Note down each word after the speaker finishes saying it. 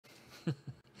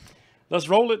Let's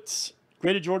roll it.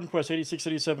 Graded Jordan Quest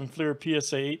 8687 Fleer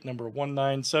PSA 8, number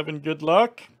 197. Good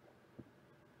luck.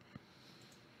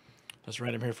 Let's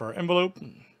random here for our envelope.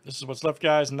 This is what's left,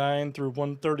 guys. 9 through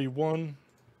 131.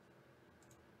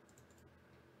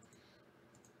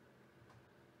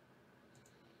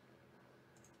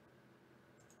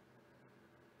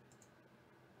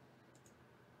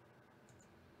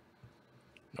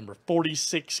 Number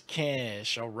 46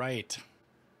 cash. All right.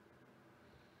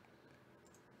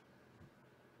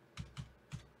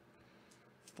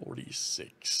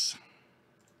 $46.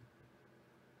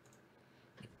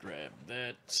 Grab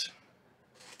that.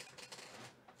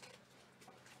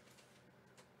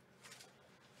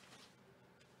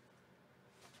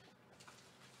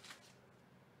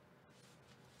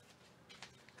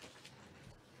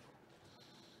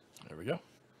 There we go.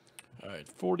 All right,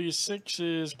 46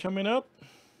 is coming up.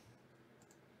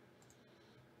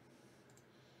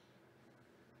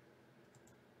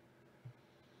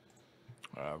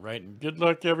 All right, and good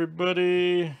luck,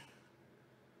 everybody.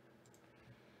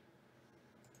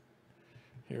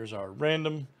 Here's our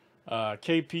random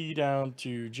KP down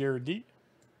to Jared D.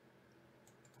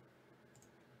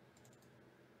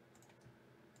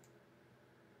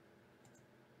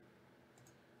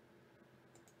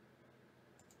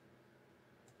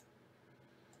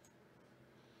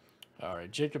 All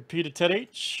right, Jacob P to Ted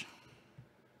H.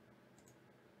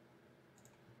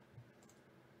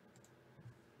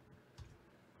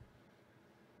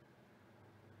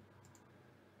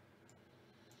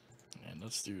 And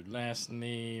let's do last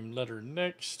name, letter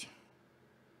next.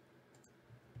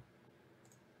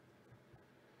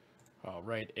 All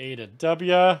right, A to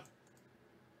W. All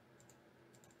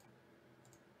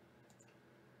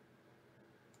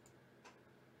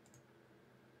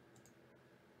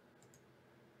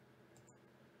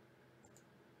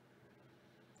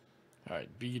right,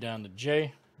 B down to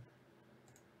J.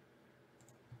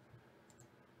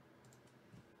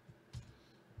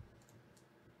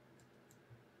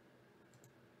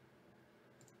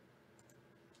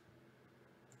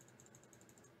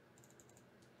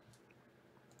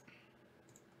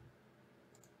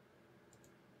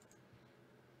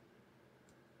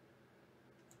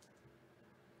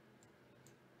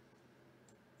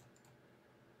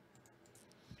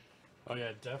 Oh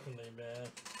yeah, definitely, man.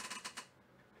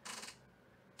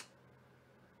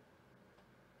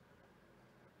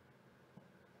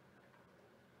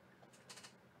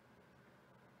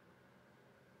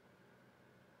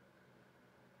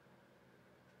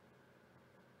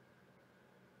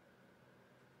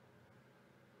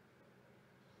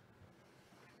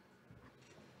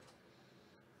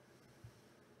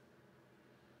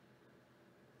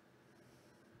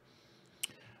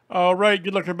 All right,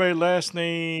 good luck, everybody. Last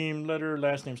name, letter,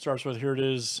 last name starts with, here it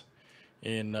is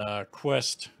in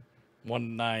Quest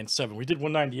 197. We did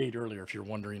 198 earlier, if you're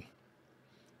wondering.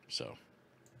 So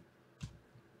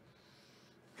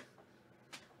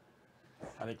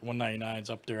I think 199 is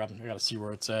up there. I got to see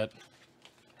where it's at.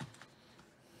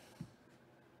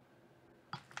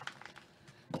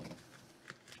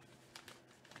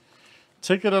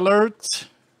 Ticket alert.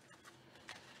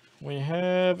 We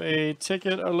have a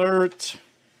ticket alert.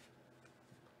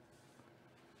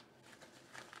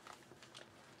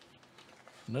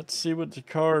 Let's see what the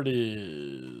card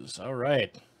is. All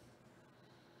right.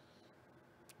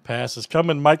 Pass is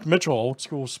coming. Mike Mitchell, old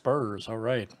school Spurs. All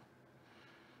right.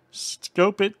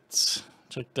 Scope it.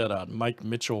 Check that out. Mike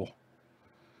Mitchell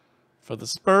for the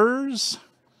Spurs.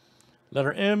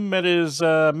 Letter M, that is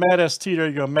Matt ST. There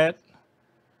you go, Matt.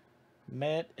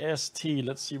 Matt ST.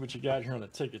 Let's see what you got here on the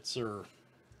ticket, sir.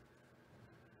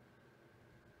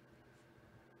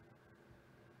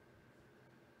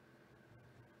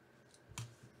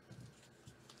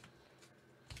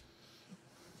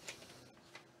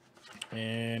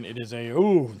 And it is a,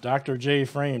 ooh, Dr. J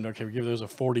framed. Okay, we give those a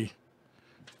 $40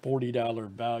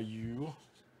 value.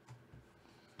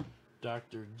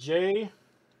 Dr. J.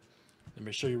 Let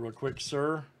me show you real quick,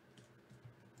 sir.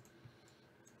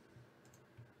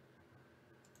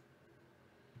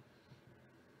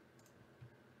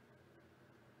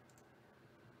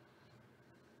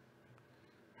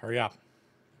 Hurry up.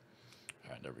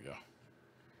 All right, there we go.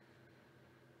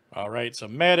 All right, so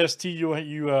Matt ST, you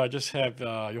just have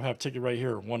you'll have a ticket right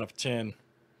here, 1 of 10.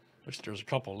 Looks like there's a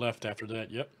couple left after that.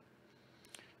 Yep.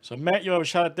 So Matt, you have a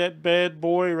shot at that bad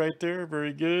boy right there.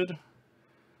 Very good.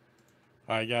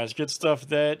 All right, guys, good stuff.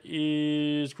 That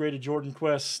is Graded Jordan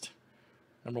Quest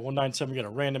number 197. We got a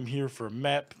random here for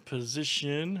map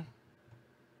position.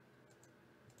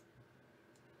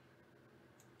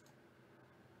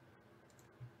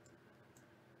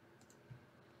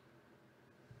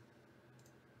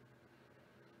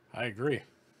 I agree.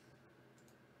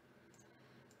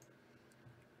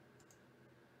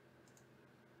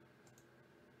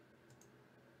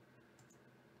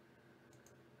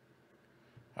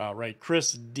 All right,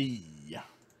 Chris D.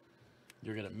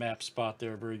 You're good at map spot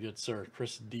there. Very good, sir.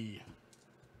 Chris D.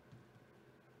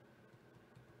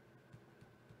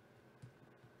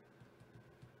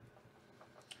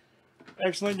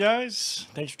 Excellent, guys.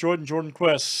 Thanks for joining Jordan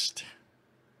Quest.